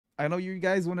I know you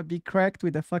guys want to be cracked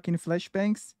with the fucking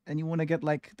flashbangs and you want to get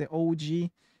like the OG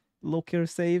locker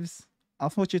saves.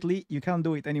 Unfortunately, you can't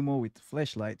do it anymore with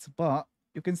flashlights, but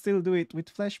you can still do it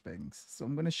with flashbangs. So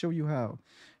I'm gonna show you how.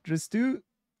 There's two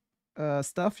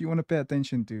stuff you want to pay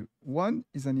attention to. One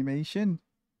is animation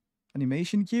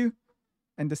cue,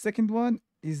 and the second one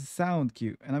is sound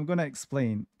cue, and I'm gonna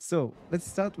explain. So let's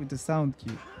start with the sound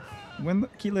cue. When the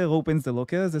killer opens the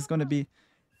lockers, there's gonna be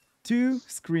two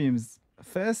screams.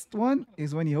 First one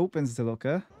is when he opens the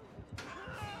locker,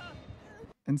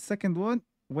 and second one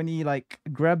when he like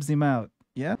grabs him out.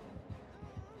 Yeah.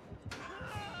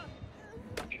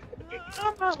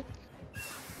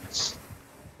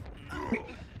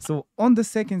 So on the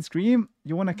second scream,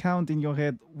 you want to count in your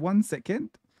head 1 second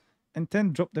and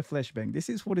then drop the flashbang. This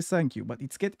is for the sound cue, but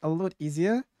it's get a lot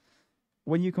easier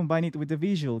when you combine it with the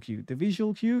visual cue. The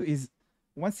visual cue is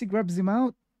once he grabs him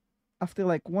out, after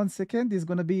like 1 second, is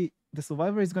gonna be the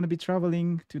survivor is gonna be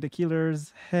traveling to the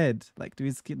killer's head, like to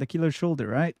the killer's shoulder,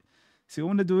 right? So you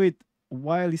want to do it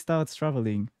while he starts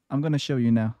traveling. I'm gonna show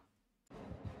you now.